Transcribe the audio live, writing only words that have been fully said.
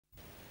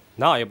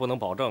那也不能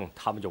保证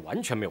他们就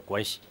完全没有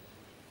关系。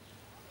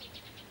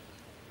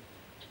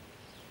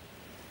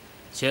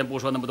先不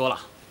说那么多了，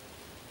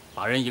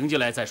把人迎进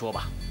来再说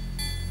吧。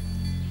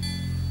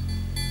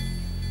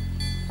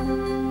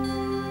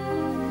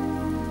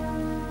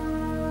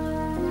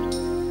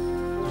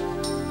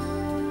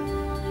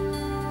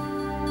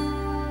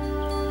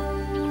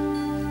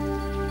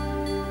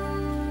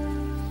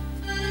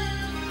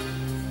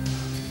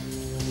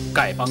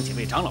丐帮几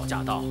位长老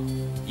驾到，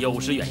有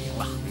失远迎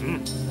了。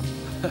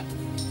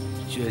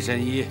薛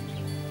神医，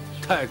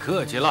太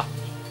客气了。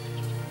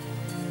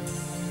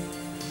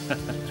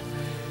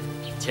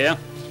请。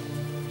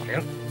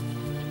请。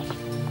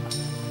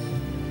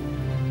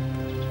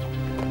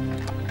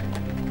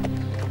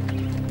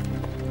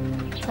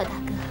乔大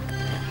哥，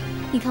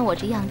你看我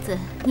这样子，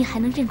你还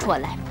能认出我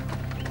来吗？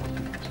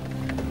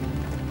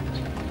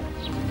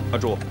阿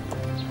朱，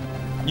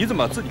你怎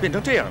么自己变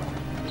成这样了？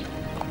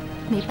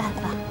没办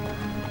法，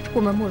我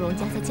们慕容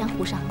家在江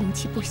湖上名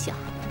气不小，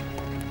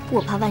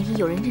我怕万一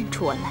有人认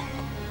出我来，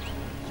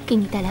给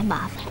你带来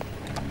麻烦。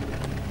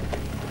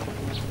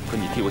可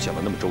你替我想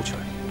的那么周全。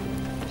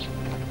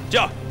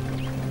驾！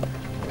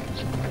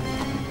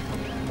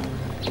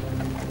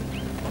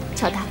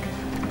乔大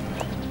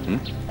哥，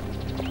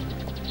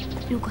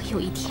如果有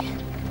一天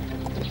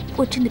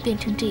我真的变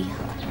成这样，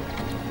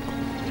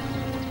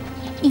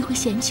你会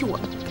嫌弃我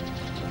吗？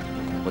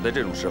我在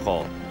这种时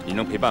候，你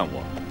能陪伴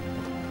我，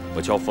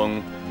我乔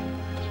峰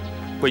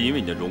会因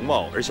为你的容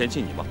貌而嫌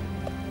弃你吗？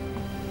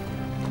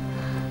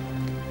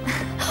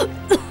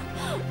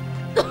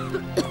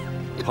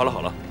好了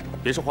好了，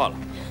别说话了，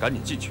赶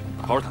紧进去，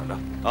好好躺着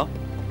啊。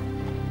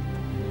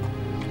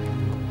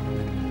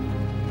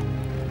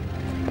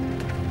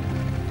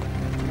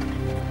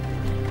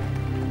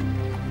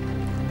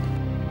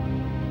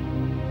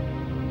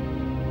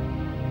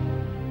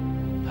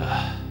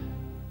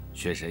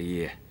薛神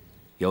医，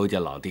有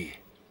见老弟。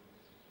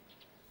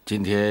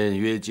今天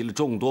约集了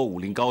众多武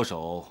林高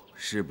手，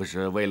是不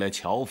是为了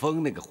乔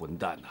峰那个混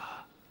蛋呢？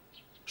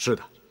是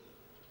的，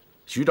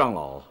徐长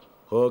老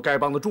和该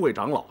帮的诸位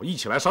长老一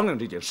起来商量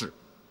这件事，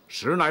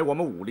实乃我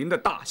们武林的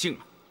大幸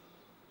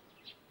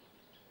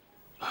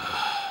啊！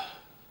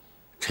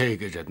这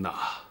个人呐，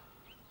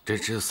真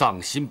是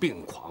丧心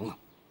病狂啊！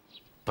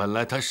本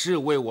来他是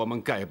为我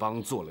们丐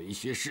帮做了一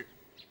些事，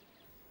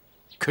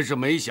可是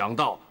没想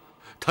到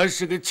他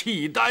是个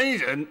契丹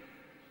人。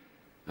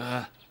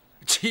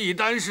契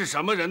丹是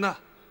什么人呢？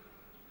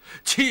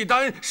契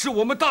丹是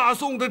我们大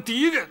宋的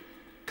敌人。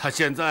他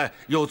现在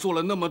又做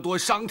了那么多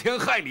伤天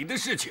害理的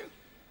事情，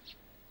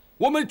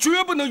我们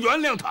绝不能原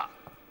谅他。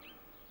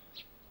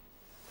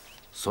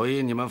所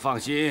以你们放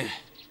心，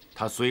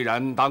他虽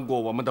然当过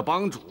我们的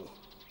帮主，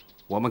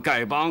我们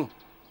丐帮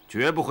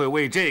绝不会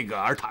为这个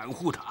而袒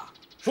护他。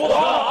说得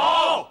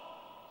好！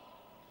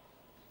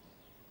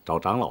照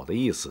长老的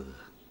意思，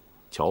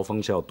乔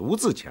峰是要独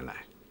自前来。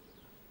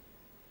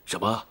什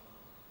么？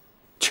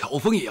乔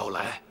峰也要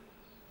来？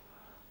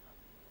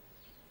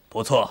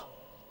不错，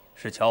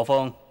是乔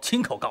峰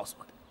亲口告诉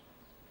我的。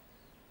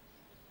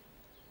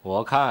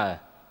我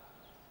看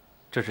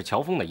这是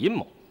乔峰的阴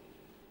谋，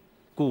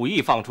故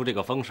意放出这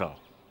个风声，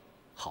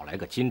好来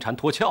个金蝉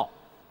脱壳。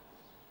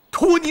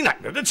脱你奶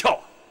奶的壳！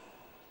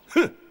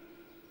哼！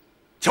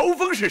乔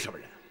峰是什么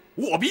人，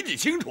我比你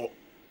清楚。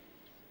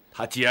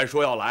他既然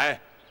说要来，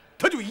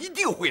他就一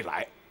定会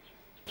来。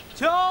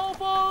乔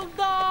峰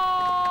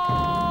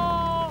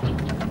到！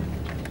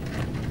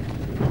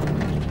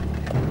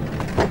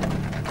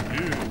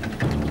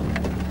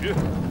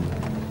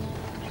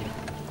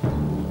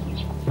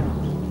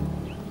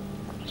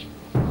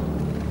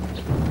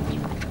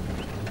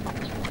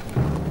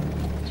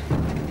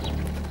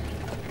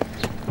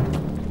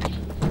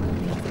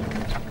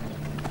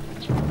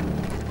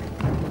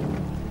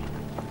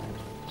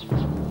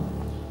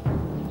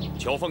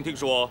乔峰听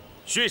说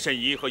薛神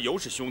医和尤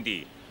氏兄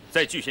弟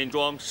在聚贤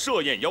庄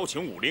设宴邀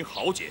请武林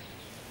豪杰。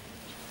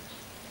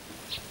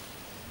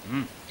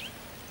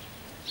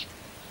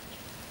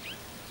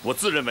我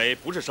自认为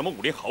不是什么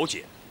武林豪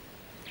杰，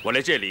我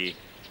来这里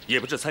也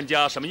不是参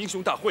加什么英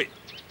雄大会，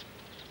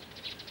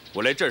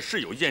我来这儿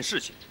是有一件事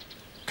情，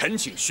恳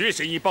请薛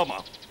神医帮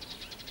忙。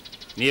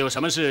你有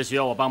什么事需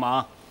要我帮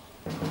忙？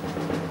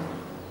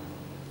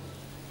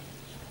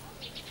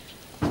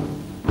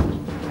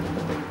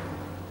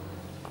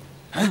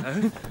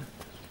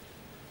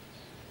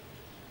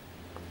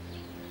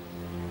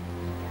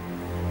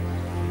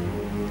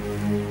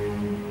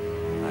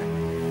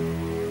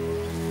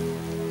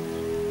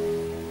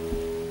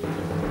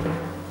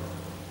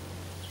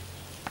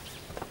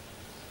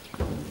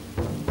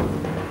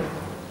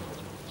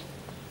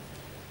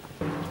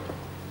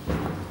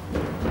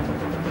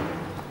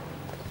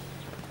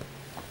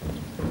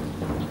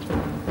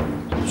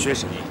薛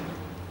神医，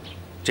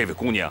这位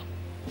姑娘，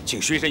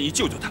请薛神医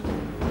救救她。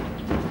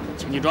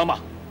请进庄吧。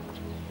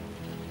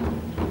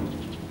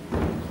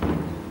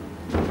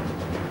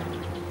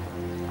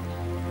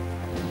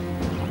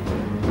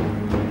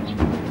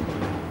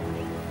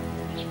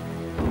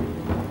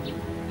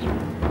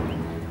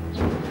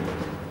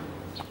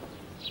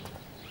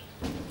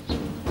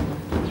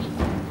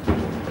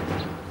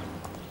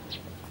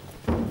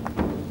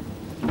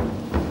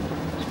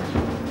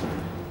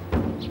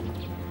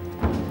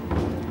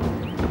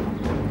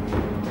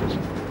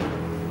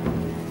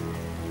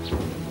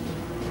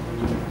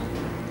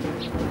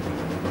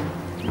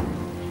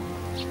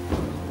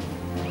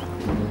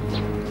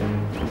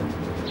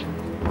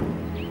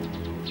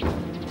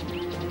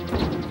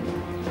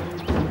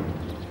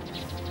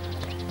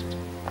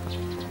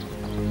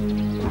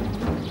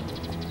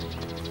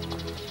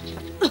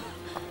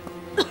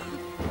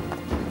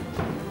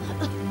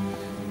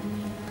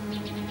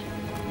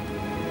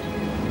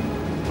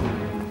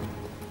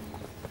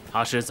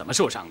他是怎么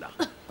受伤的？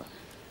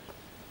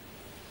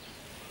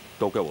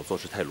都怪我做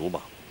事太鲁莽，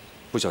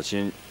不小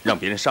心让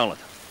别人伤了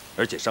他，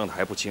而且伤得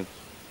还不轻。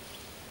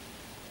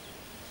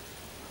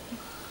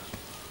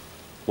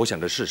我想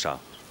这世上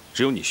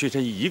只有你薛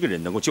神医一个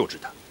人能够救治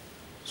他，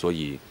所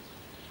以，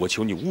我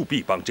求你务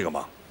必帮这个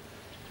忙。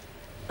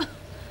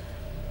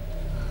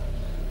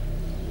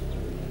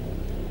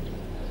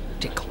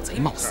这狗贼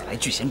冒死来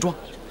聚贤庄，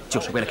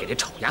就是为了给这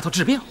丑丫头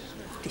治病。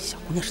这小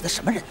姑娘是个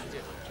什么人？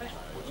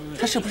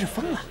她是不是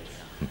疯了？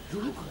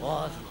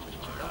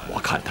我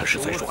看他是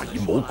在耍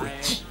阴谋诡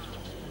计。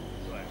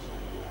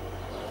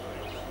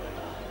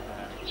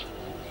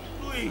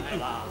对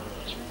了。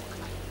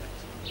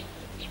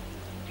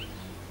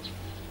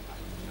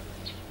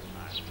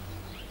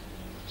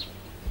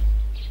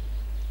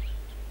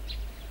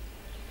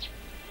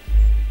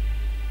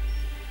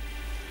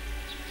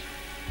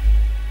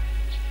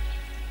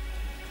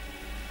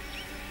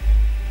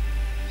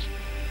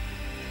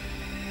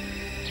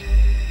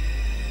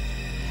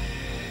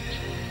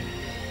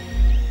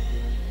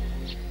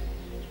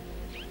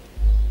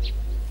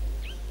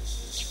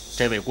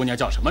这位姑娘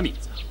叫什么名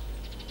字？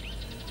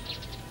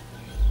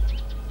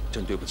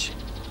真对不起，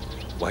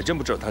我还真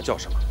不知道她叫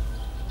什么。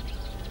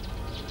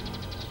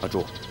阿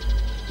朱，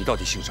你到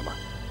底姓什么？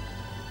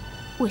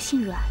我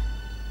姓阮。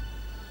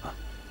啊，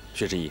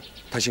薛神医，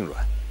他姓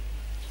阮。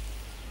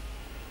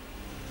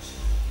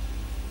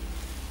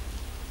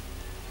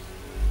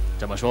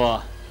这么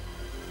说，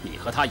你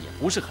和他也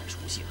不是很熟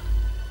悉了。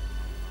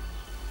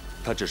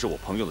她只是我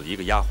朋友的一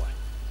个丫鬟。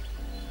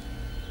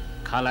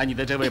看来你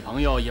的这位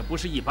朋友也不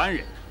是一般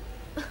人。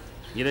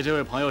你的这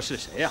位朋友是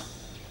谁呀？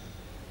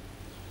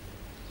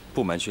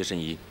不瞒薛神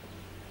医，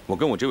我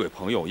跟我这位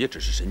朋友也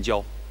只是神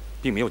交，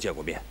并没有见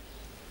过面。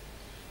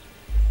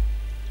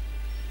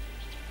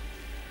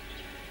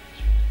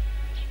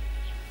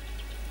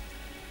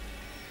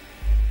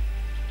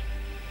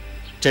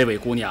这位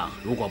姑娘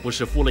如果不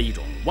是服了一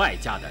种外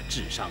加的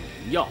治伤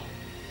灵药，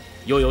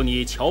又有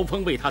你乔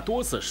峰为她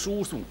多次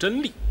输送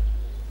真力，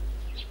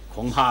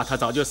恐怕她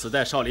早就死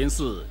在少林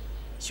寺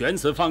玄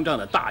慈方丈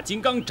的大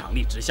金刚掌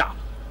力之下了。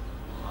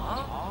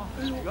啊！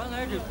原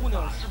来这姑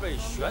娘是被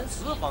玄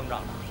慈方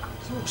丈的。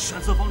玄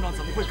慈方丈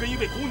怎么会跟一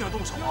位姑娘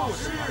动手啊？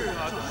是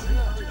啊，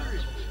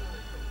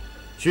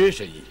薛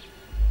神医，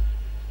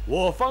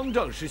我方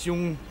丈师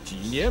兄几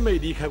年没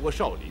离开过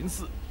少林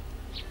寺，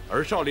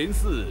而少林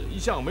寺一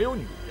向没有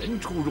女人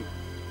出入。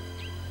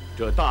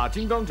这大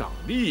金刚掌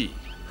力，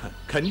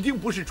肯定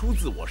不是出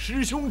自我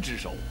师兄之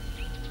手。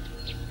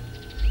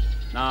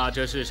那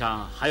这世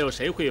上还有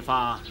谁会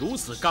发如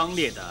此刚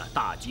烈的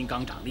大金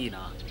刚掌力呢？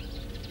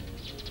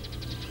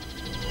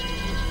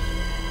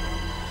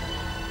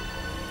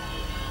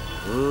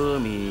阿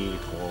弥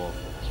陀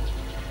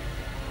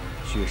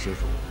佛，薛施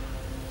主，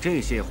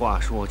这些话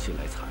说起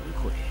来惭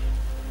愧，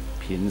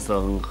贫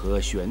僧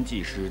和玄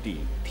寂师弟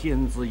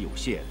天资有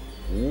限，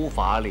无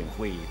法领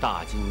会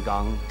大金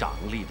刚掌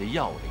力的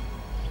要领。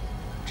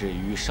至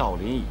于少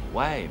林以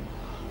外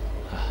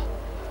嘛，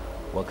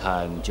我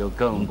看就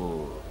更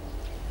不。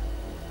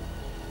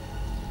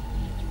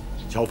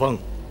乔峰，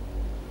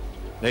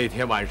那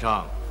天晚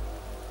上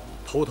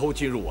偷偷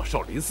进入我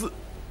少林寺，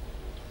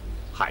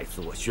害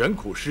死我玄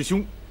苦师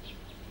兄，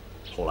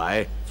后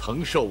来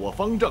曾受我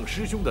方丈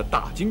师兄的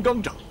大金刚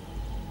掌，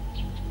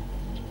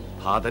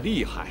他的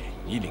厉害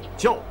你领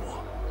教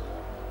过。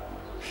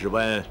试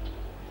问，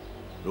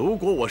如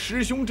果我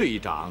师兄这一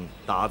掌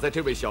打在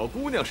这位小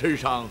姑娘身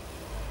上，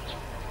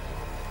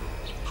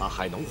她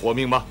还能活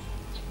命吗？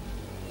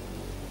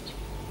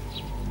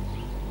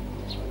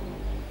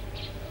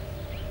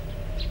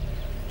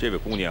这位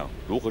姑娘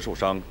如何受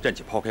伤，暂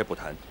且抛开不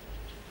谈。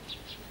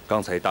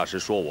刚才大师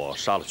说我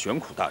杀了玄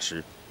苦大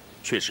师，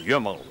确实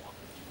冤枉了我。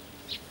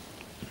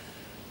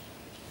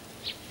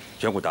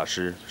玄苦大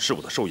师是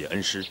我的授业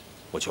恩师，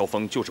我乔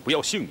峰就是不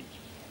要性命，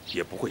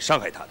也不会伤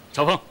害他的。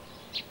乔峰，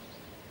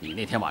你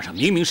那天晚上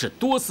明明是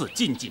多次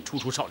进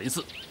出少林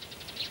寺，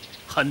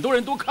很多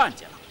人都看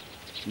见了，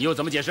你又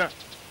怎么解释？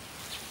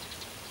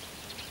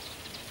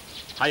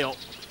还有，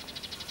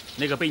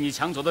那个被你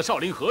抢走的少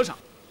林和尚，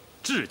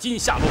至今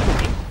下落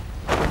不明。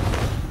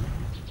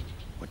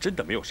我真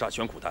的没有杀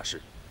玄苦大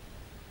师，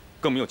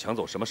更没有抢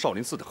走什么少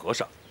林寺的和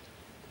尚。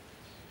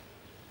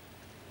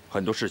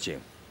很多事情，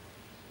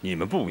你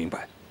们不明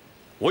白，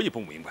我也不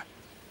明白，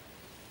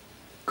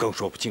更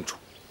说不清楚。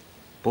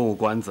不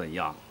管怎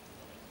样，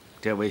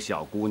这位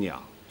小姑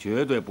娘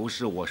绝对不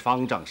是我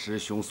方丈师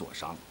兄所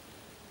伤。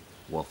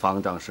我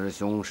方丈师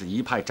兄是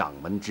一派掌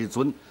门之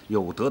尊，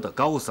有德的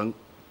高僧，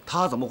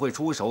他怎么会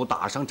出手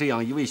打伤这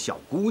样一位小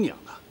姑娘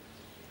呢？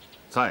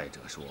再者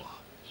说，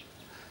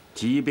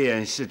即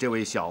便是这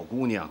位小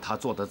姑娘她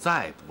做的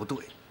再不对，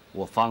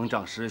我方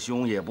丈师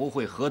兄也不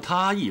会和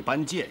她一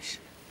般见识。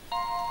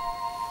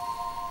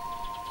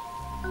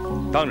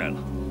当然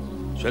了，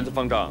玄慈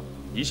方丈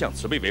一向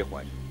慈悲为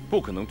怀，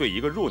不可能对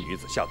一个弱女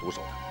子下毒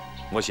手的。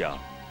我想，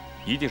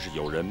一定是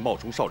有人冒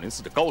充少林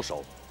寺的高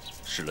手，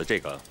使了这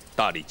个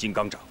大力金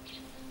刚掌。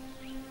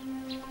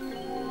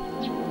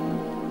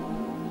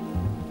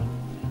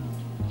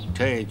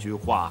这句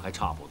话还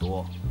差不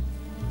多。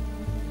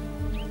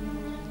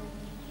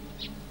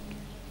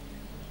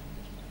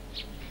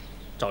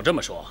照这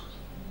么说，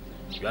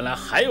原来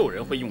还有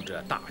人会用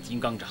这大金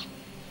刚掌。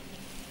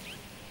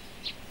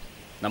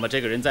那么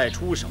这个人在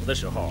出手的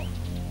时候，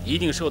一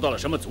定受到了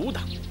什么阻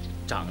挡，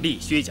掌力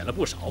削减了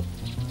不少，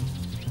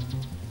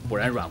不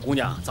然阮姑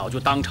娘早就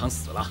当场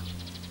死了。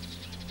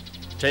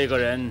这个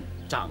人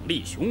掌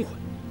力雄浑，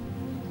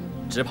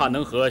只怕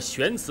能和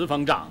玄慈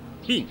方丈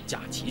并驾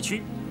齐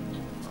驱。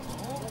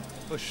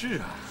是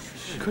啊，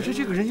可是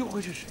这个人又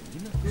会是谁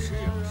呢？是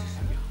啊，是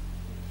谁呀？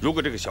如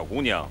果这个小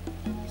姑娘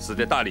死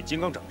在大力金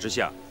刚掌之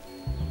下，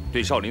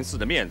对少林寺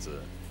的面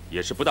子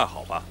也是不大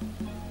好吧？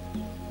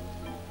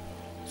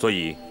所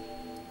以，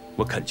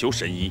我恳求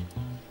神医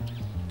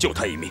救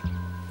她一命。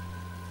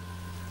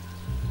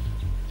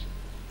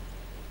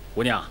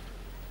姑娘，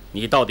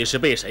你到底是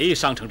被谁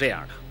伤成这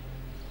样的？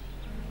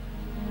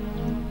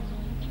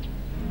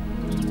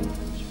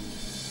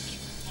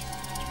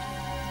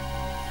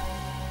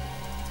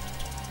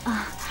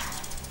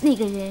那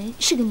个人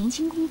是个年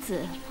轻公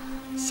子，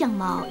相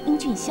貌英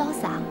俊潇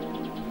洒。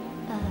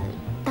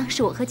当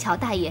时我和乔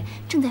大爷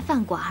正在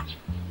饭馆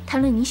谈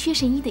论您薛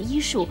神医的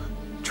医术，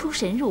出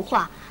神入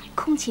化，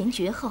空前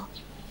绝后，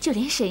就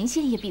连神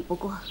仙也比不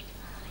过。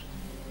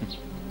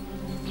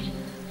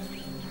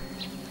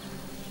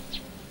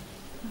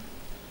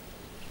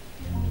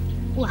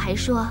我还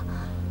说，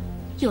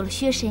有了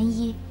薛神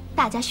医，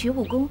大家学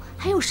武功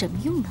还有什么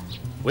用呢？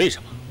为什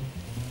么？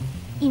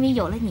因为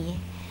有了你。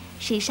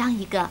谁伤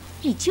一个，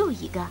你救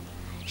一个；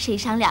谁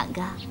伤两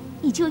个，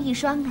你救一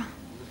双啊！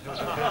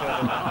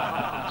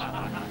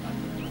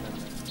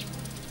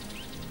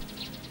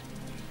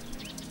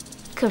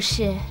可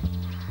是，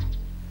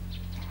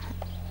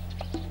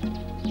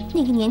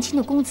那个年轻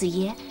的公子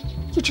爷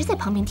一直在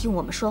旁边听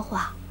我们说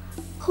话，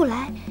后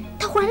来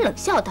他忽然冷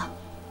笑道：“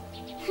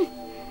哼，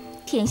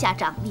天下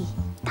掌力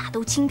大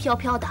都轻飘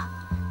飘的，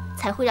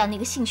才会让那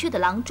个姓薛的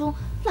郎中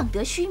浪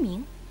得虚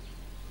名。”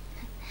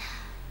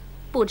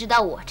不知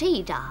道我这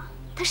一掌，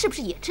他是不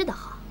是也治得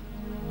好？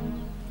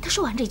他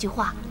说完这句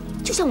话，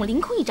就向我凌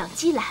空一掌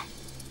击来。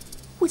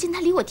我见他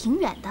离我挺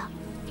远的，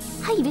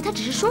还以为他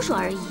只是说说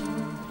而已。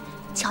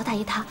乔大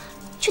爷他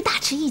却大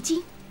吃一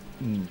惊。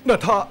那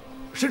他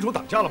伸手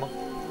挡架了吗？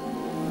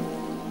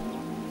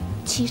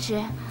其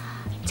实，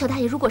乔大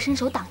爷如果伸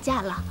手挡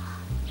架了，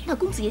那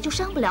公子爷就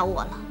伤不了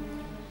我了。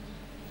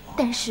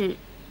但是，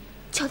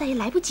乔大爷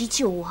来不及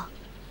救我，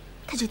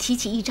他就提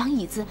起一张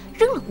椅子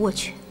扔了过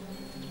去。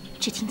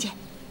只听见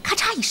咔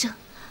嚓一声，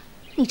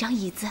那张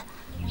椅子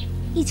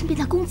已经被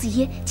那公子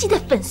爷击得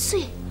粉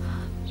碎。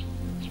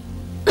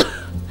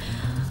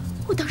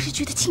我当时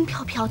觉得轻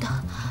飘飘的，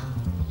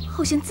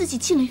好像自己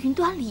进了云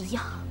端里一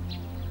样，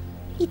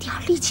一点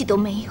力气都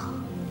没有。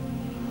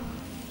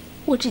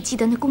我只记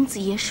得那公子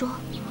爷说：“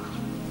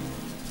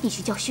你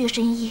去叫薛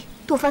神医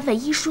多翻翻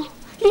医书，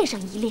练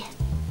上一练，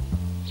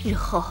日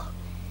后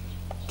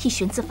替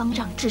玄慈方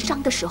丈治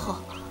伤的时候，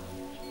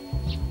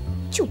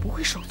就不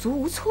会手足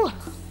无措了。”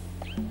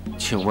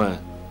请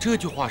问这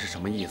句话是什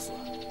么意思？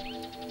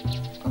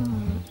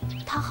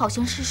他好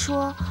像是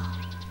说，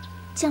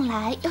将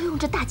来要用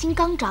这大金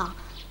刚掌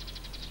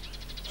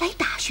来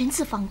打玄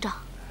慈方丈。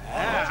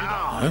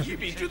以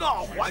彼之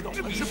道还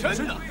治彼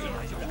身呢？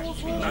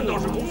难道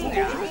是姑苏慕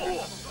容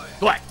复？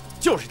对，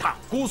就是他，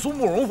姑苏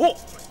慕容复。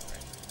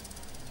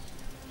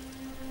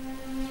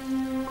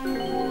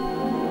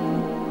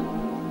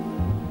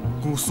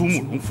姑苏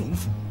慕容复。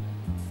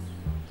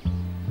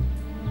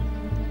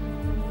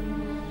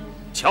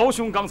乔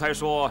兄刚才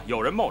说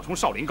有人冒充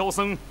少林高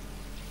僧，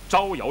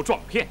招摇撞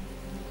骗，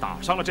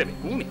打伤了这位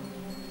姑娘。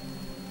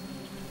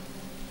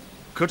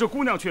可这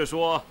姑娘却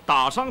说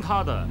打伤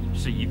她的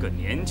是一个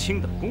年轻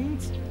的公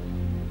子。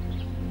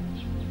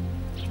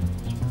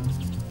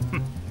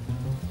哼，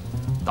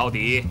到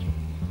底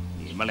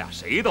你们俩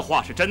谁的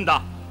话是真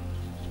的？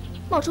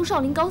冒充少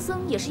林高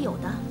僧也是有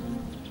的，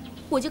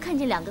我就看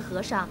见两个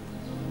和尚，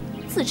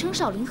自称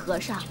少林和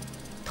尚，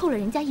偷了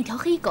人家一条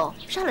黑狗，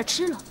杀了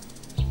吃了。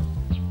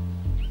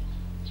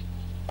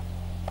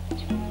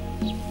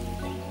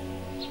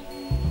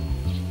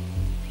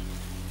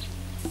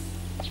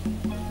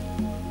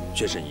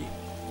薛神医，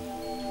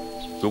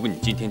如果你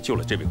今天救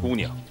了这位姑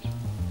娘，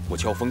我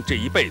乔峰这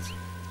一辈子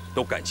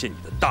都感谢你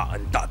的大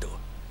恩大德。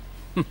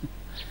哼，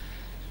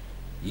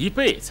一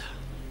辈子？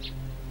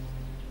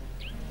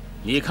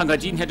你看看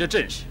今天这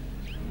阵势，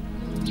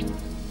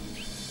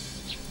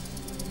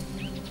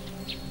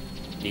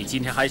你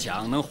今天还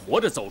想能活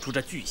着走出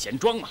这聚贤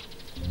庄吗？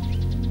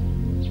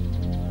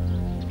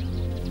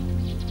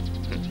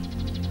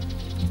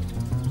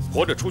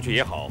活着出去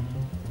也好，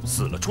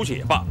死了出去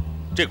也罢，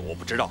这个我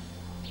不知道。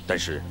但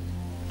是，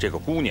这个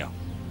姑娘，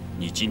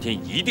你今天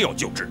一定要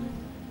救治。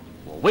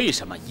我为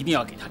什么一定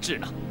要给她治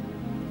呢？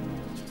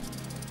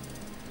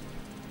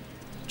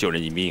救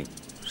人一命，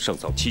胜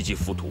造7级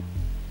浮屠。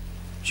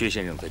薛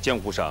先生在江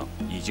湖上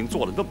已经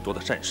做了那么多的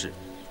善事，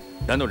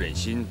难道忍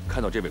心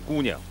看到这位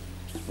姑娘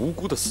无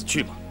辜的死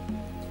去吗？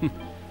哼，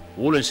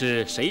无论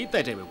是谁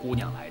带这位姑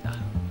娘来的，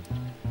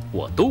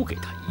我都给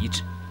他医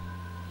治。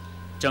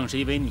正是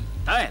因为你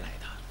带来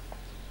的，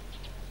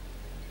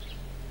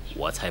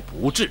我才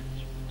不治。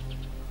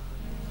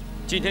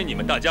今天你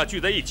们大家聚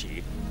在一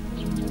起，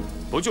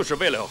不就是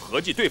为了要合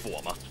计对付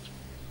我吗？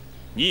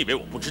你以为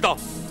我不知道？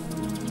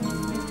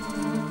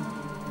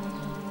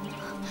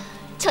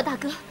乔大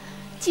哥，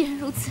既然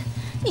如此，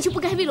你就不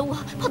该为了我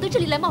跑到这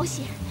里来冒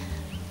险。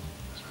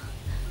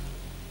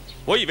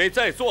我以为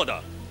在座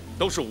的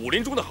都是武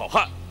林中的好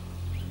汉，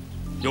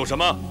有什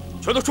么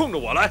全都冲着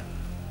我来，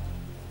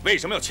为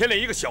什么要牵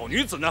连一个小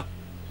女子呢？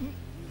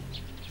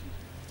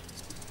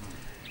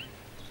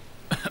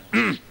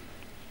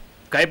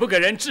给不给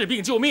人治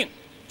病救命，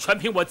全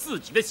凭我自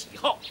己的喜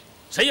好，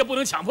谁也不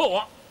能强迫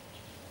我。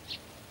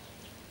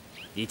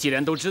你既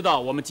然都知道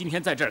我们今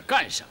天在这儿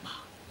干什么，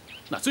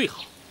那最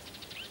好，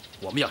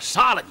我们要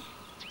杀了你，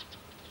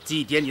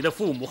祭奠你的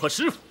父母和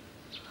师傅。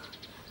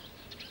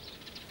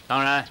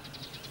当然，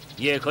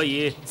你也可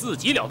以自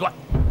己了断。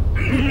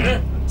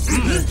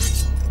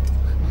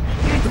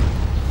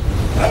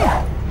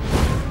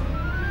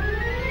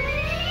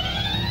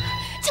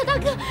乔大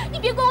哥，你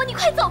别管我，你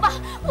快走吧！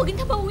我跟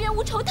他们无冤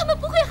无仇，他们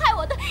不会害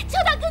我的。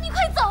乔大哥，你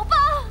快走吧！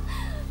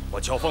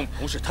我乔峰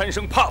不是贪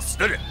生怕死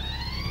的人。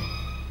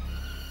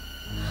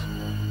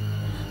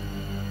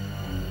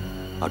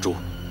阿朱，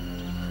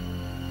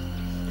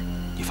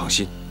你放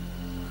心，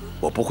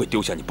我不会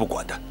丢下你不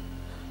管的。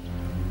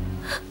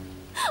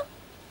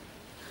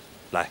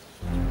来，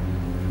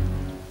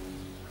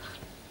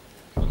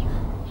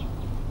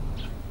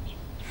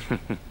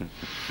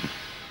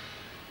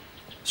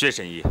薛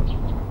神医，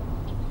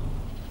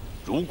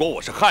如果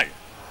我是汉人，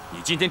你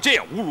今天这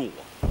样侮辱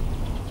我，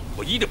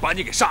我一定把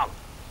你给杀了。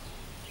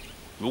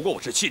如果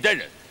我是契丹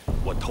人，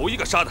我头一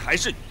个杀的还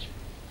是你，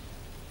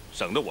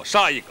省得我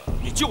杀一个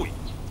你救一个。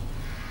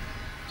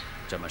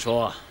这么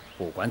说，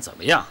不管怎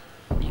么样，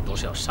你都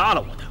是要杀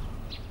了我的。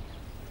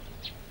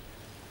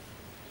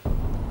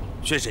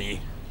薛神医，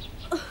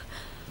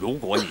如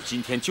果你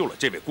今天救了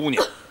这位姑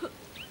娘，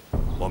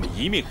我们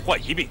一命换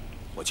一命，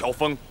我乔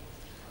峰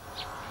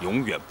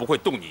永远不会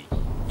动你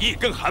一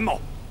根汗毛。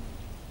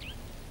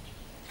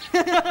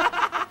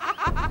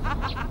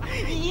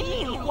一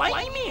命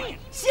还一命，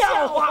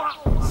笑话！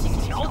姓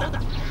乔的，自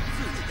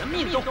己的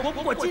命都活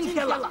不过今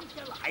天了，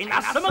还拿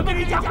什么跟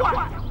人家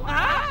换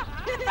啊？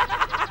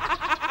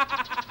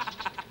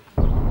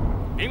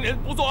明人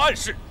不做暗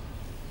事。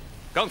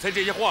刚才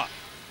这些话，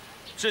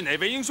是哪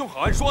位英雄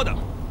好汉说的？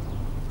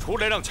出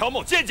来让乔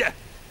某见见。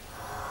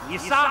你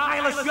杀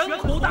害了玄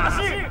苦大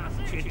师，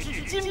却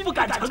至今不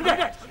敢承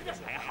认，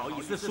还好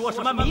意思说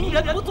什么明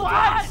人不做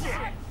暗事？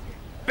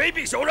卑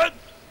鄙小人！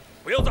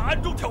不要在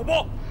暗中挑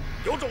拨，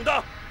有种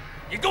的，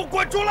你给我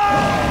滚出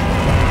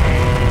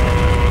来！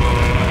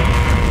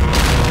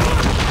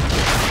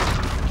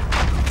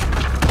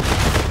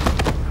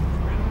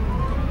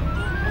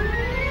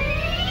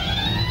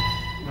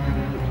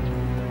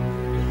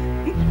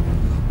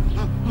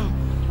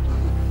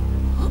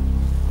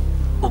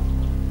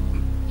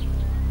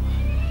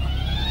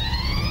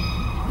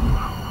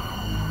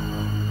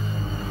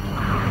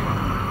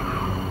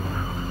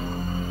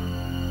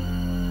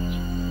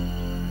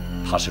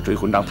他是追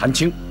魂掌谭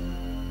青。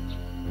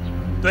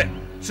对，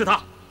是他。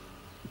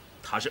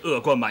他是恶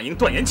贯满盈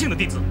段延庆的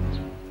弟子。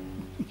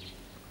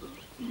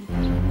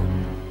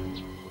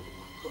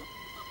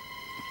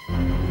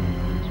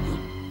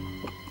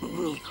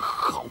你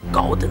好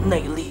高的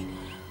内力，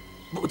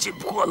不仅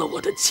破了我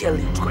的千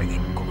里穿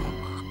云功，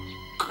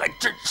还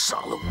震伤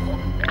了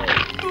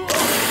我。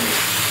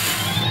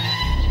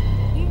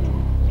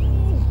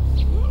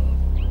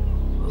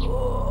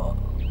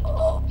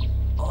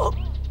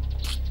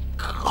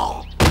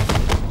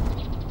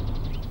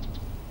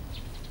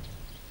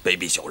卑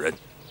鄙小人，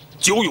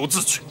咎由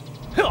自取。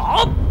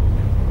好。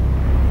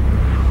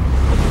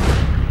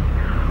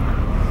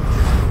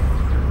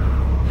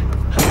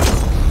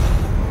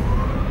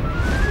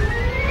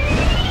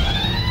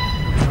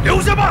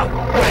留下吧！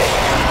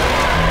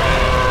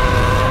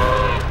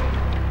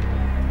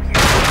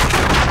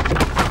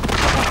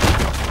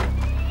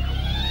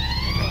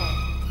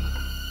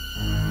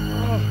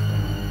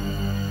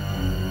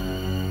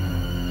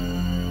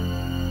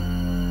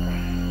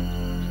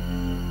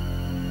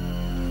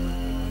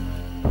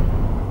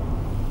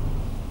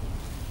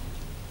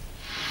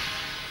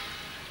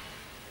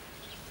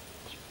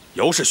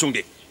尤氏兄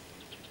弟，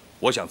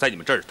我想在你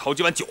们这儿讨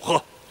几碗酒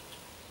喝。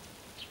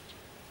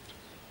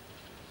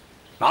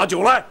拿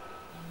酒来。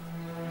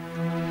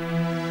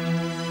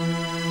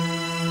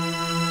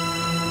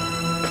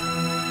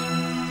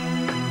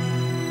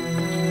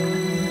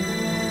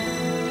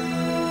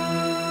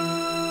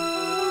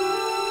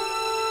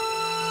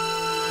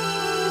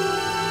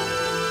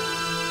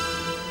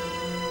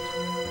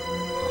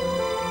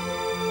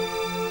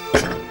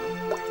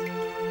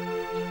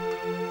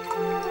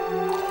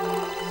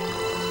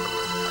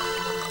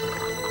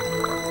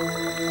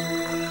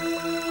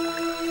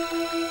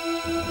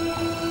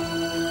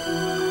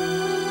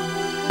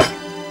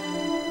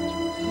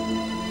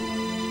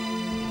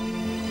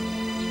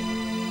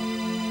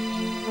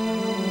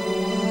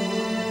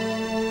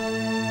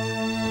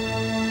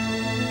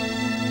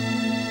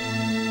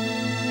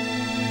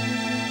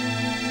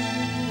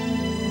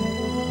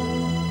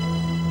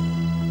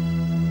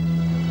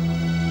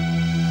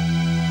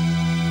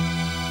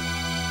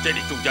这里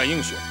众家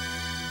英雄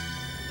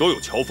都有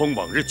乔峰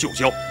往日旧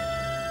交，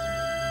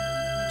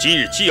今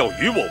日既要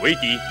与我为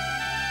敌，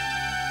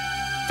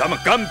咱们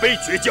干杯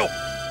绝交。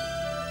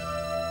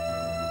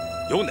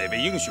有哪位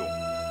英雄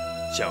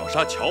想要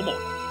杀乔某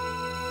的，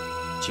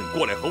请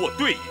过来和我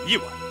对饮一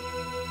碗，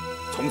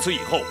从此以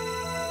后，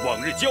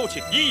往日交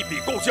情一笔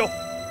勾销。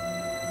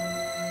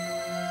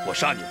我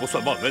杀你不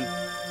算忘恩，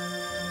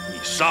你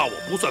杀我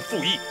不算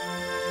负义，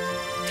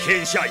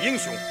天下英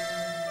雄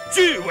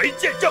俱为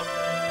见证。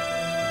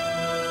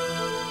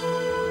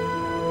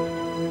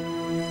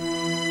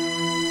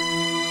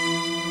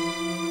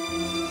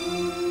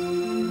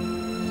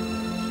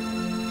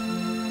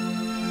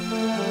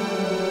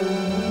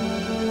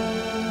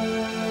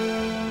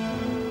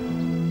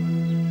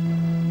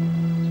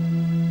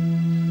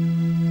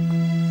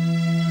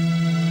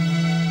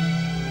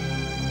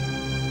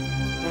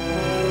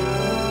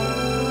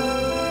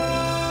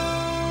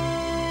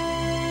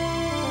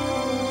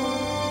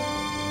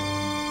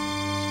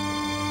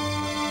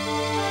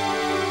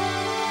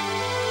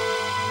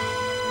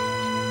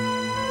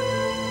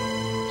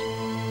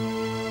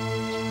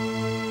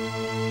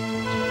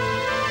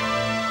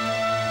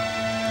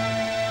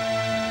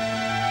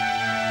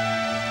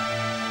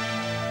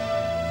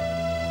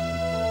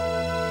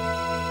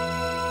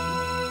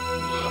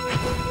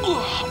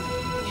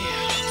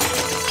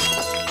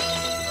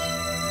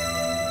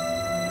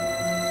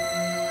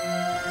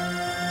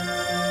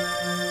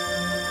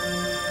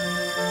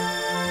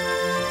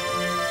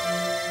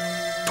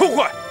痛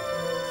快！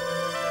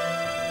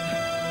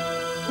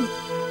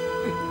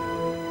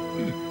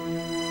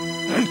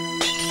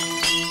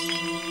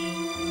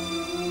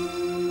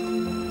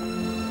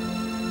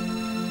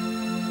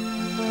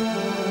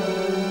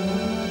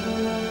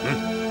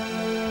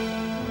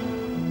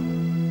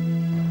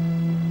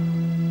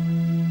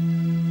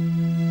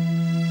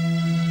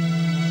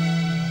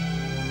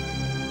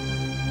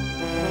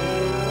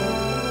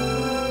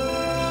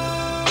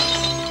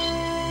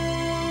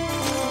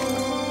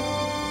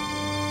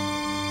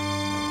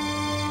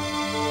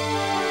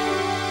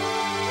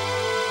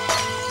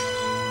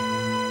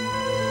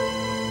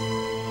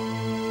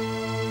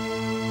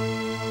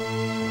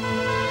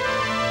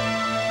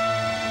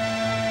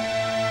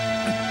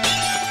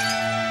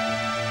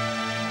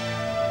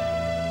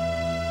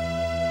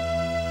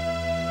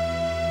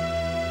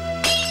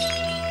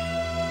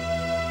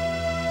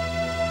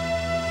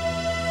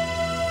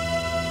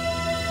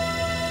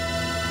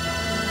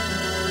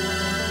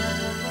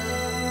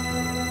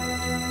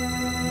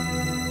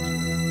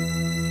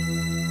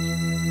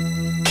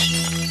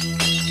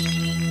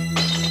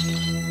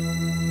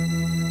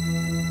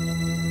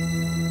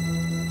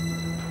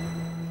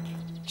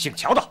姓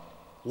乔的，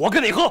我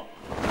跟你喝。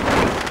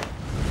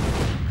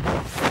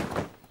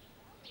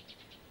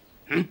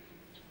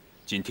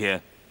今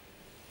天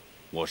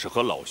我是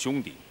和老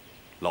兄弟、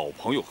老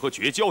朋友喝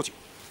绝交酒，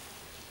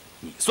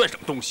你算什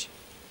么东西？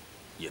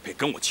也配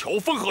跟我乔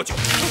峰喝酒？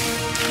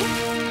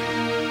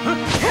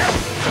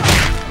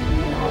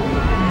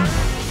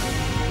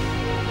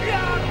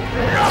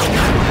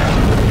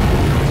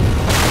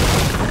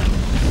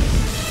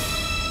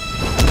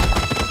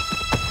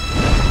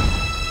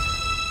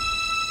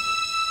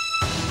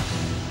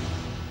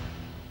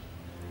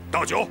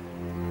倒酒。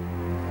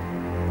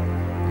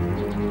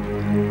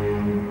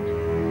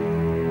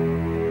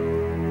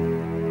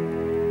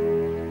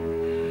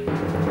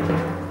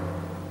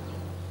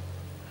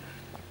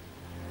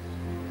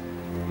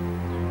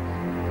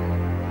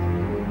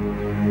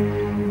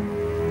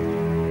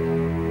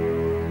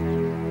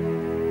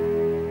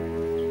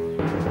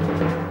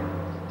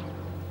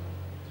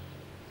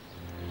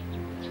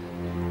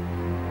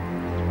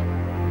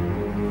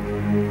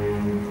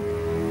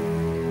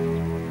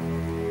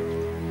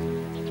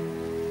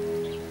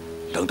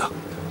等等，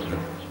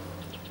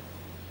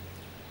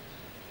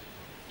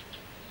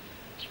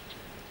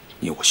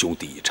你我兄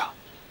弟一场，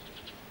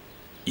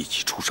一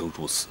起出生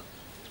入死。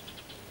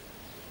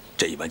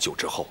这一碗酒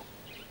之后，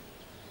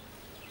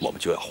我们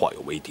就要化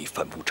有为敌，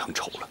反目成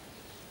仇了。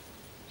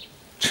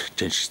这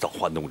真是造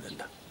化弄人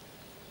的。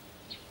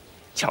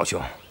乔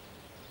兄，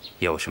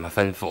有什么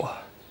吩咐，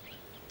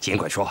尽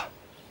管说。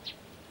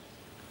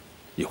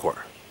一会儿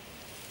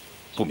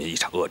不免一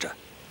场恶战，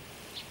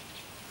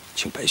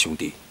请白兄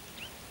弟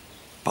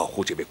保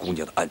护这位姑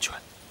娘的安全。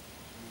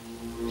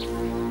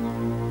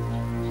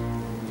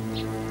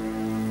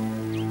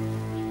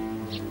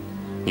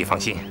你放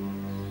心，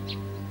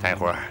待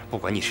会儿不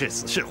管你是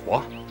死是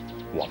活，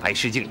我白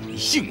狮镜以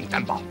性命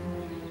担保，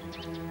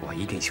我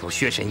一定求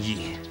薛神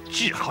医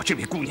治好这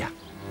位姑娘。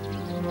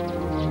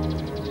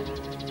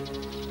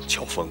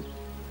乔峰，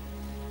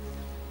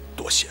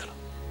多谢了。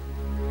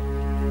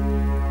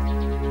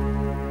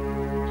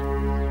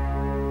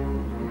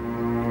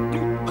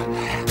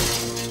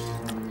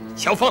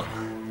乔峰，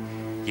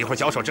一会儿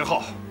交手之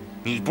后，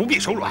你不必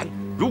手软。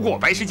如果我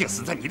白狮镜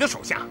死在你的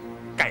手下，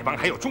丐帮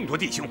还有众多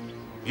弟兄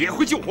也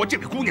会救活这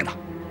位姑娘的。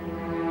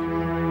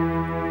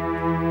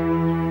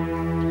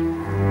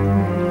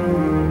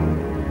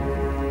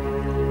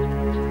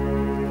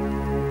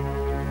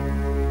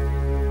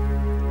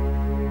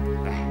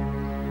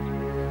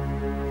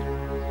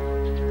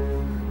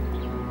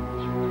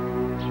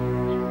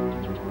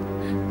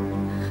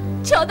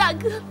乔大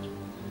哥，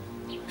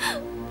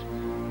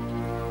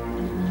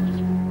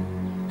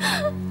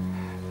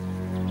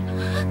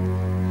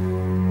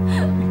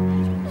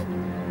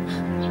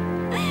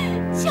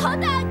乔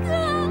大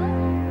哥，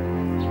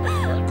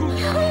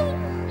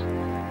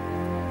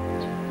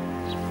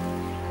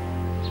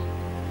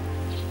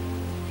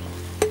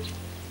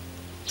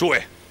诸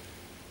位，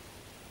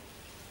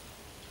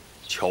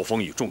乔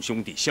峰与众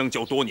兄弟相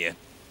交多年，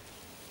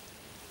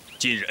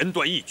今日恩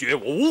断义绝，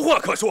我无话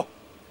可说。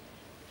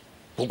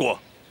不过，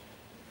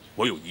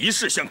我有一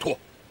事相托。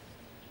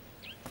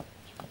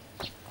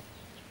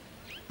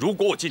如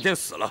果我今天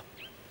死了，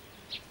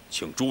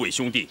请诸位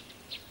兄弟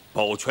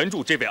保全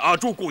住这位阿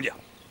朱姑娘，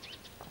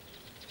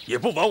也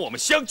不枉我们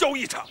相交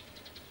一场。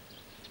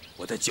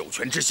我在九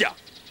泉之下，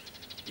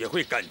也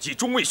会感激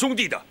众位兄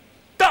弟的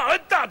大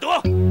恩大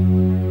德。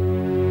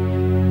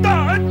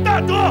大恩大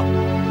德！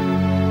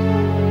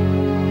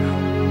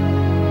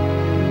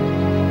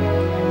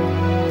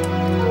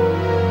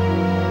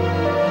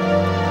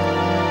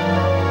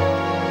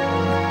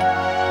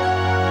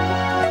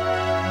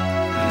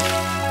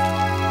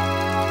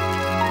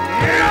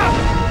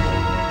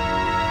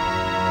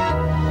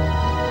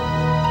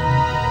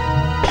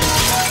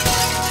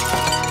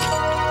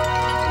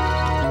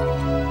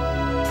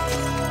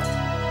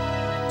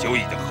酒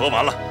已经喝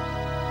完了，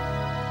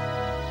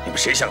你们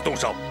谁想动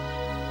手？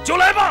就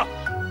来吧！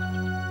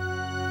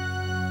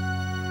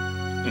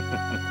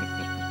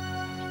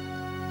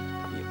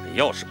你们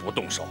要是不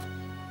动手，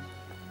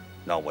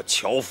那我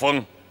乔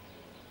峰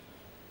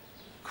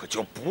可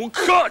就不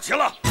客气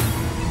了。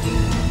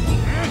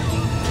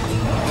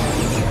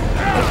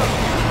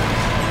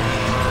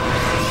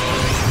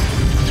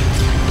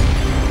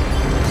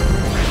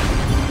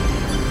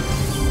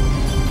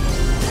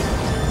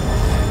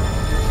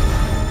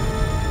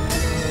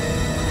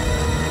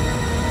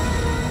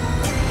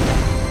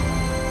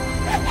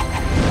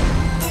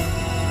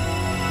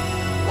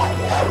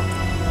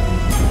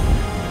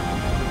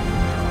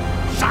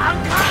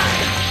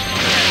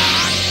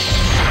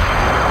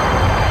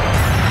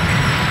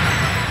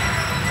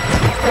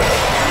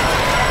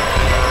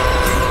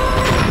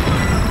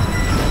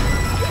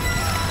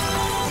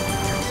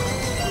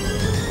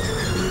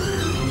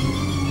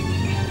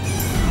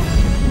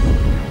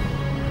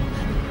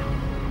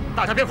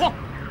大家别慌，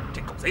这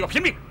狗贼要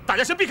拼命，大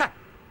家先避开。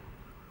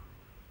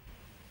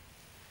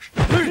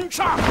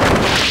杀！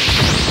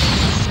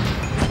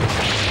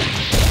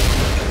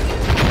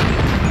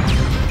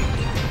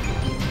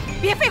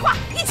别废话，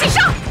一起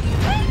上！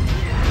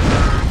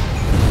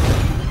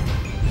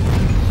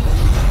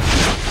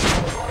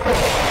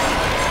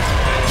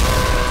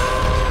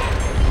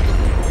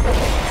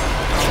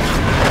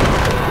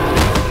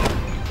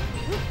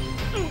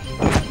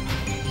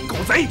狗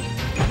贼！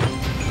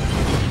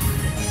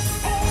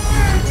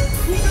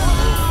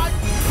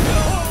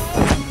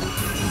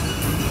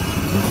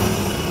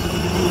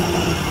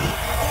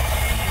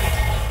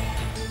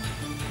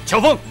乔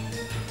峰，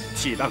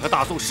契丹和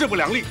大宋势不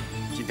两立，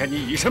今天你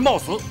以身冒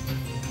死，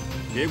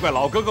别怪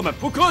老哥哥们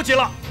不客气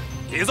了。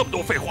别这么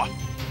多废话，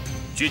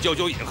绝交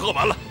酒已经喝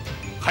完了，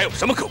还有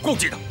什么可顾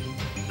忌的？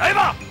来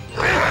吧！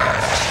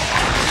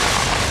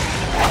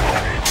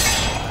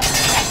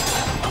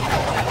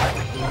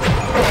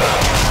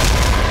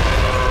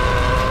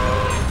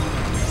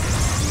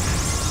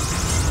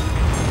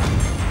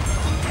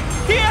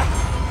爹，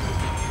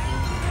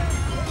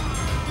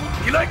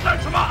你来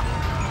干什么？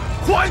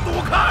快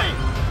躲开！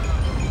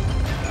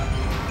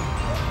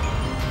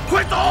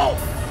快走！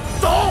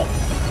走！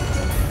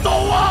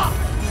走啊！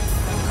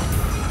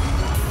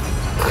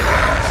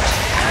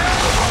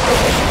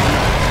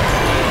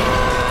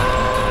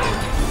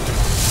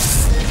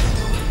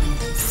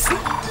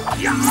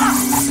呀！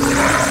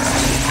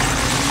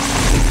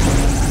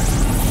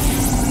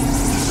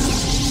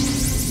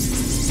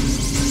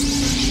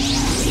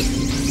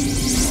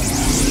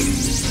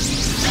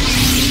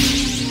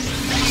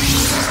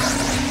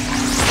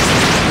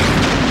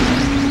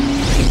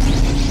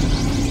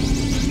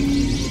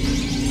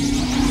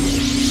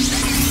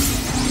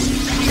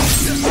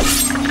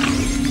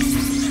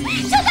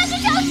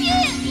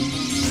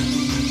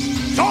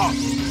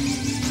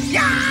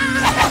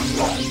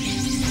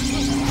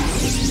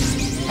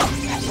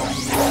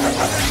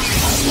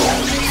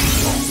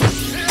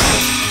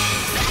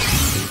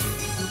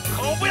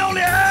好不要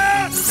脸！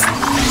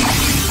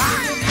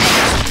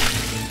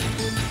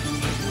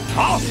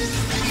好。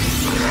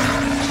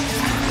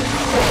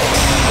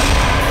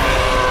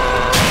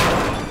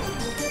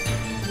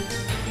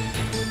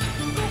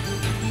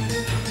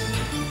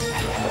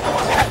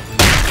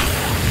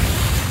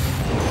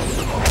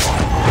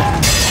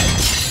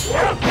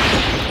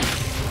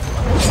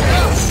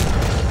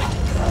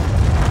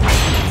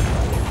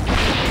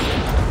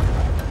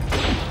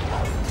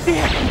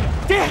爹，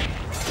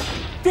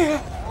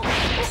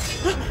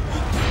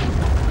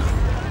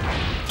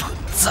盾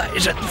在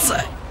人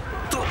在，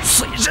盾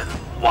随人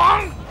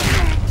亡。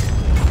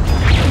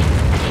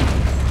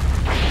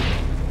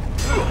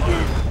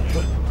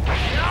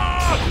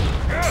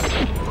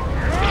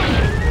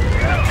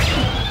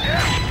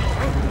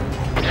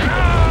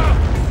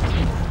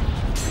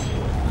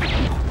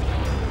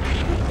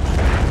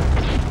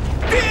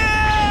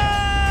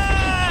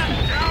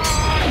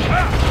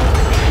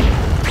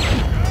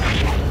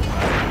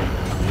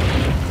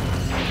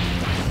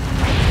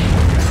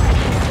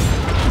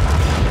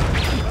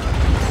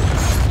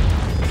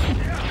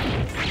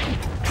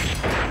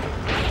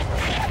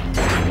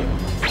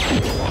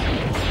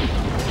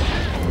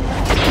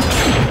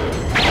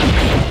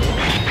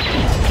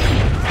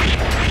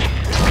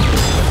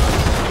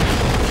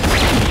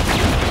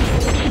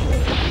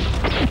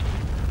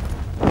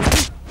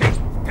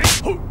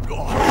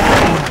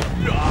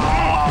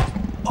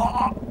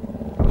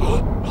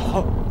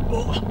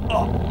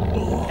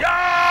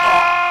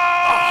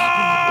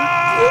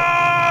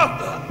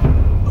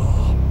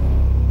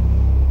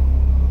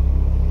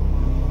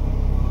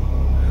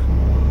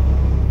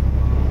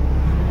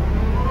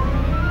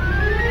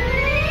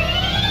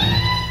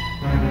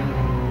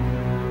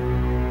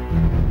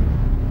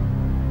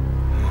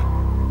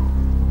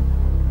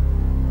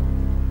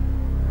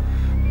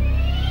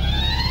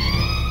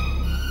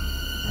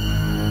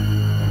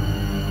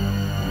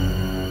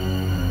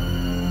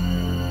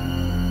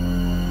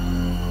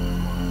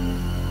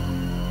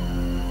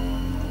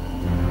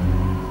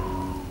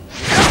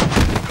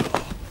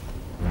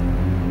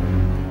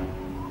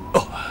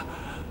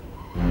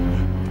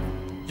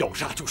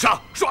杀就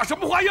杀，耍什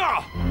么花样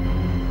啊！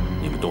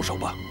你们动手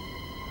吧，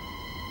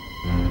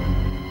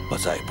我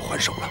再也不还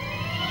手了。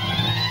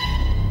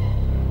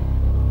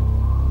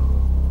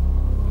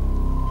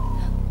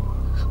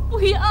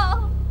不要！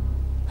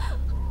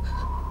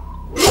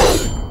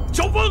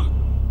乔峰，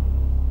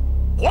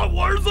还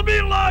我儿子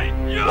命来！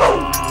呀！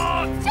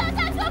乔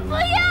大哥，不要！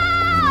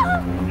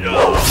呀！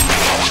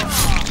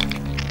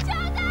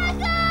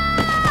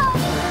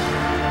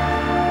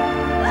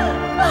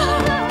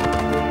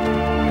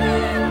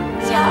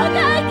 乔大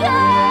哥，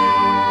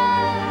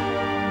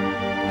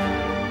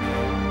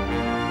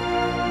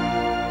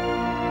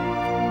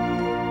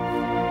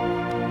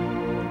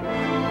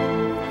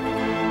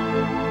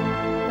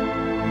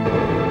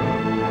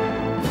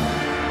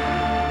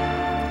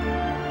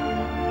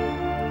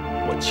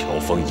我乔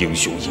峰英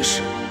雄一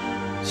世，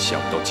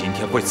想不到今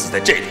天会死在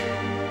这里，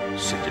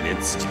甚至连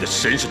自己的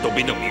身世都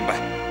没弄明白。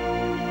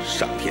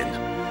上天呐，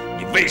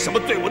你为什么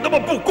对我那么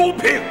不公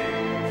平？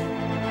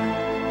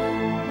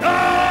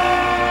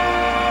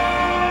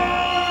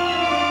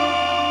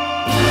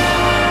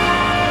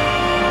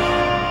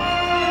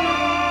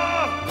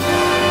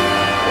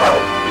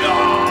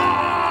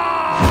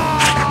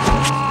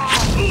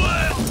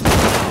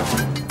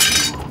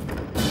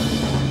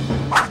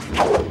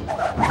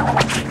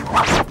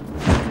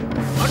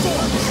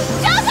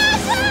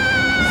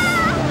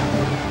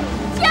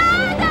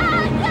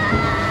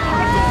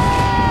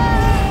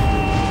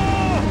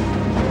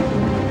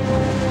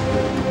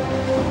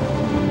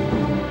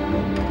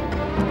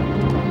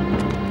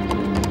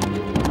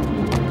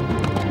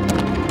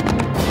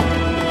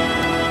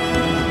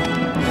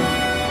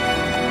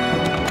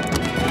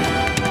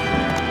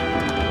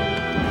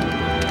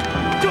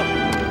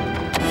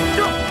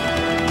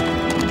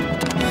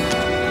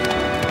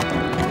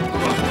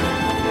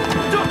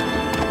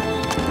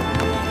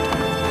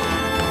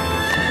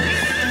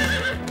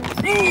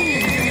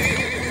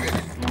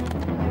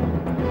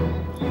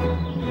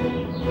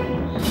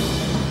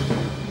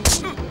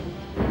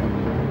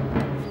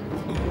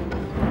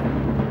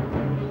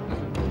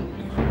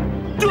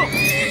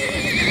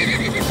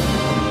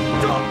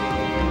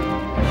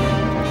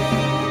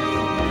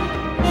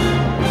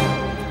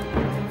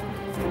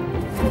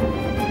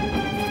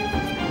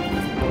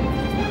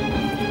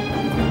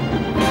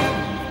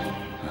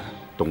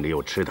 洞里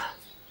有吃的，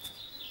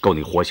够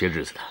你活些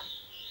日子的。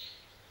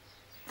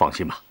放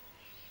心吧，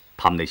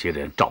他们那些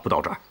人找不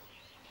到这儿。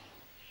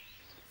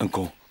恩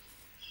公，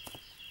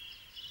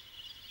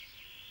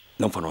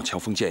能否让乔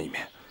峰见一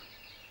面？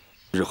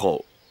日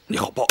后你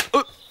好报。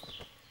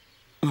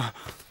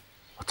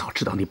我早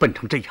知道你笨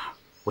成这样，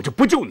我就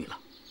不救你了。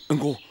恩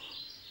公，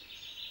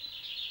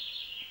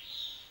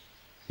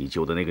你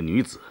救的那个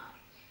女子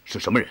是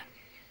什么人？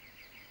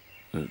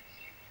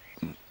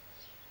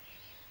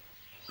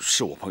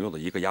是我朋友的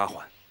一个丫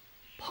鬟。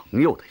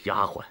朋友的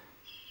丫鬟？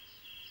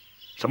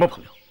什么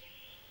朋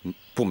友？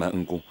不瞒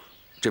恩公，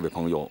这位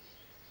朋友，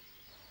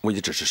我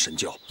也只是神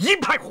教。一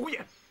派胡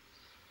言！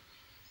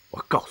我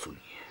告诉你，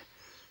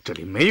这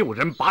里没有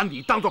人把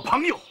你当做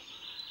朋友。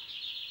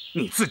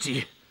你自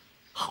己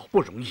好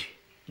不容易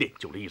练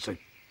就了一身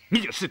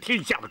蔑视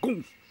天下的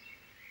功夫，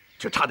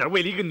却差点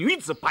为了一个女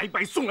子白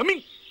白送了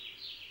命。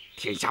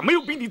天下没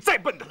有比你再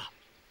笨的了。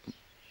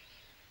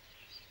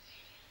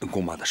恩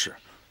公骂的是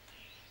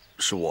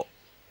我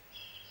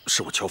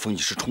乔峰一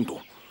时冲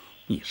动。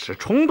一时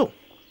冲动？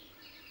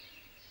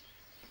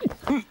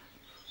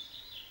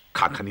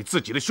看看你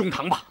自己的胸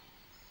膛吧。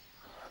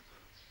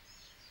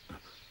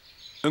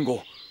恩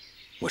公，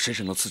我身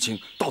上的刺青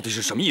到底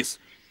是什么意思？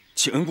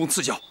请恩公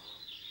赐教。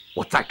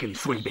我再跟你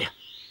说一遍，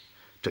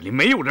这里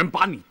没有人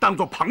把你当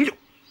做朋友，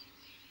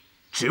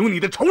只有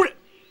你的仇人。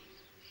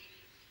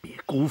别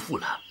辜负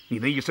了你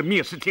那一身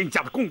蔑视天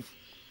下的功夫。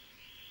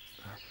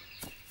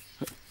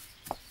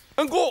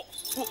恩公，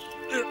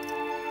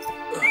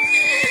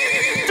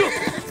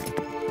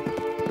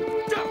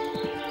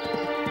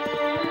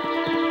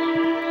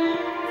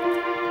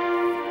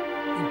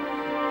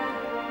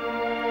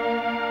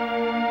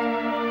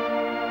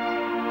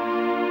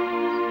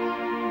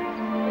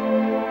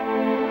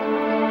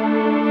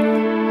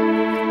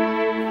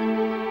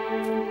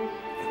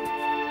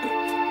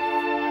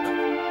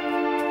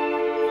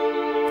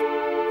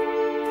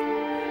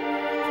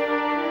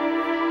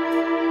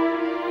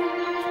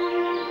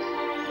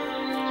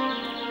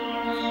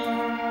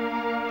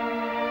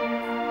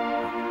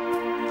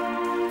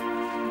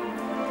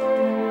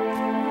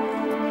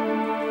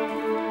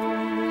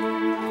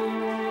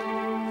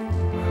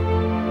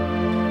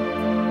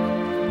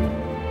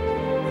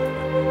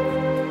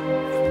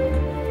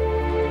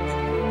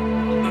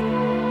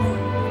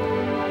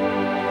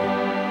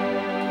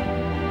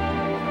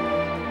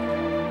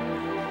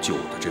救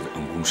我的这位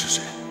恩公是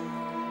谁？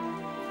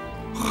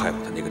害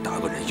我的那个大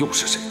恶人又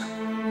是谁呢？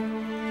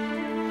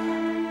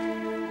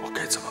我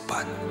该怎么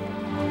办呢？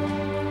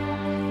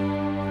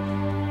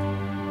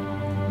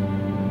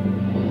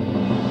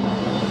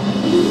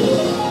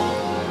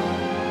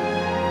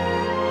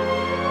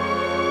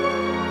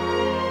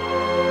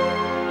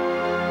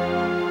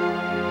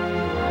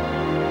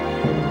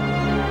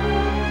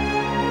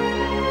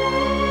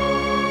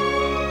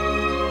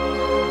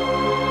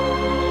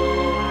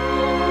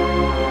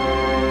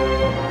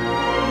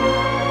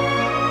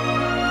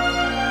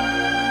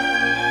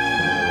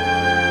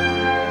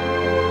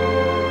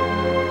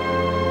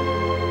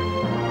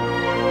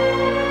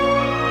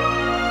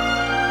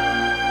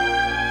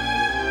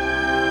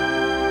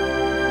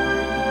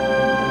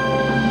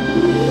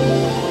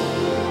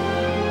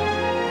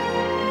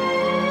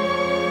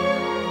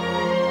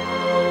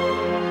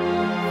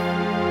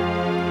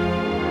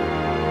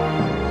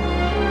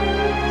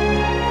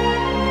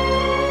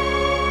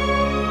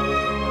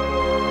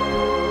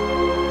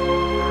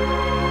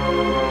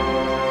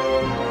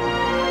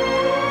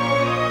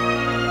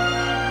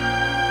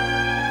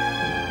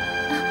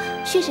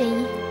薛神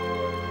医，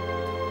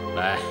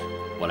来，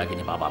我来给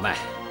你把把脉。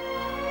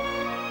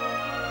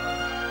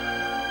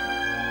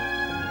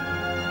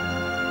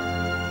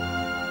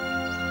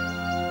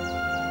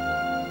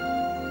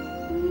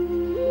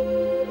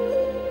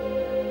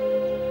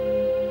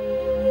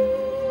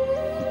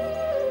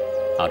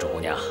阿朱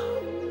姑娘，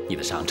你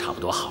的伤差不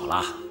多好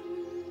了。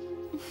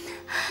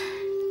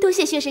多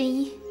谢薛神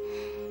医，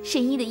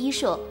神医的医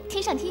术，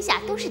天上天下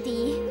都是第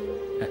一。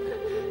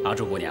阿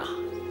朱姑娘，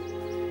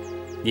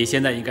你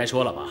现在应该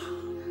说了吧？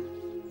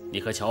你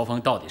和乔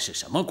峰到底是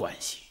什么关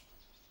系？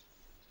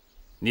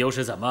你又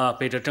是怎么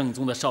被这正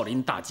宗的少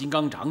林大金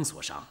刚掌所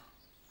伤？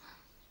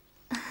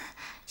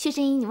薛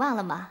神医，你忘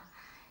了吗？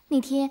那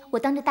天我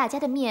当着大家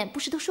的面，不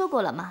是都说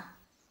过了吗？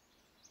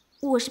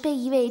我是被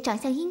一位长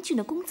相英俊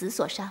的公子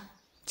所伤，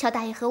乔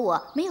大爷和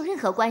我没有任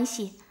何关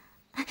系，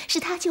是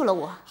他救了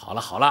我。好了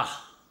好了，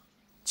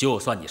就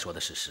算你说的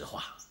是实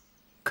话，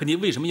可你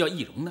为什么要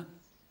易容呢？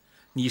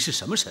你是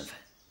什么身份？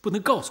不能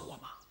告诉我吗？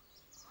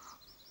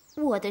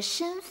我的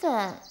身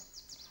份，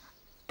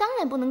当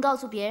然不能告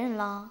诉别人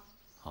了。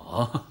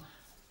哦，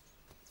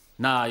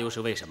那又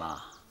是为什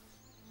么？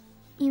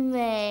因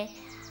为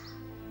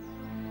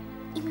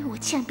我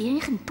欠别人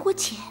很多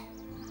钱。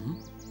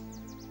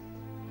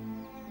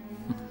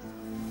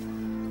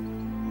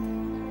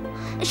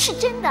是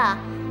真的，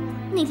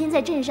那天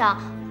在镇上，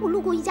我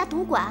路过一家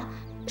赌馆，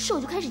手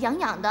就开始痒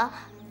痒的，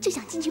正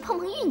想进去碰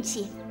碰运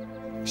气，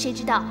谁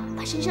知道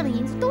把身上的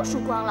银子都输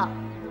光了，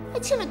还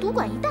欠了赌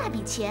馆一大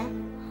笔钱。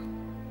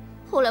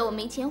后来我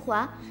没钱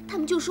还，他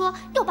们就说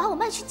要把我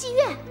卖去妓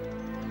院，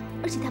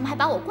而且他们还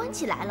把我关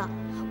起来了。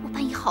我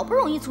半夜好不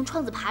容易从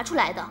窗子爬出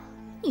来的，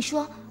你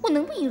说我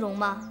能不易容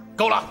吗？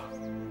够了！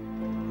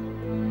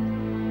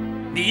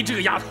你这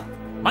个丫头，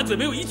满嘴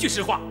没有一句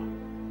实话。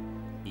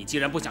你既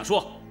然不想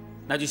说，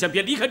那就先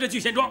别离开这聚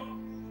贤庄，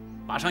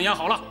把伤养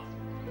好了，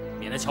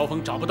免得乔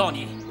峰找不到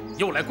你，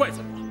又来怪罪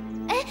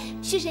我。哎，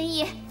薛神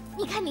医，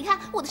你看，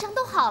我的伤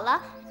都好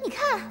了，你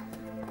看，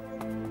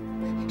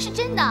是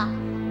真的。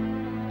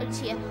而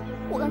且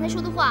我刚才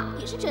说的话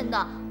也是真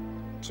的，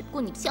只不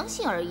过你不相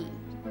信而已。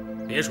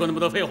别说那么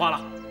多废话了，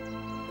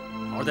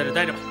好好在这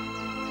待着吧。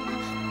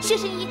薛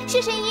神医，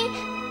薛神医。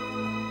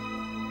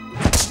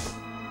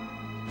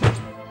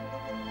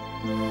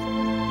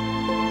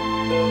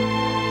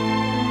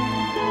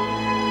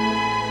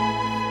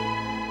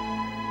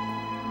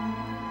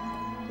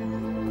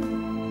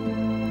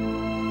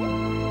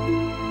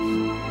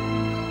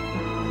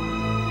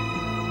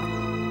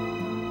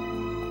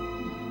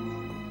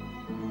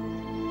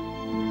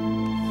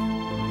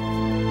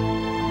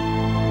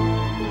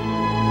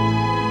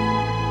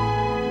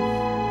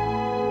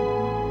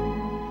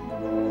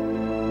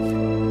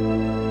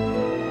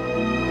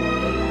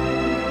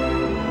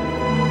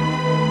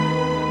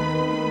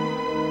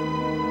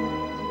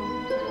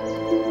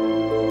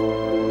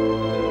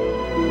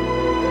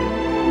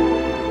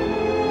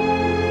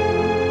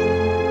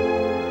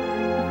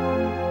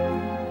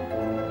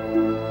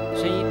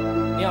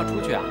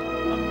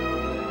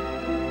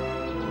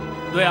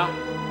对啊，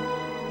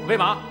喂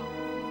马，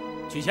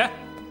取钱。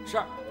是。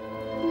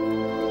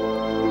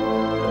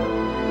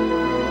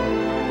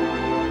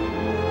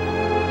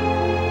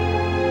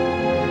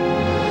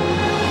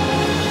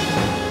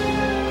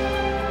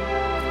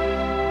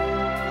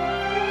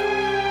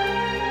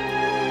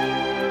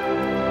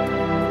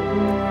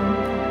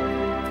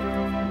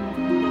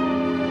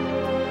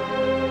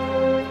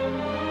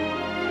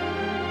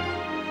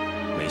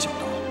没想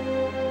到，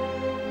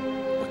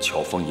我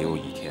乔峰也有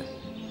一天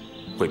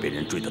会被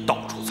人追得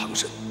到处藏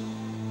身。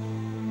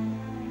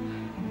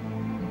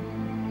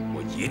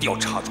我一定要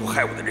查出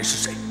害我的人是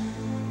谁。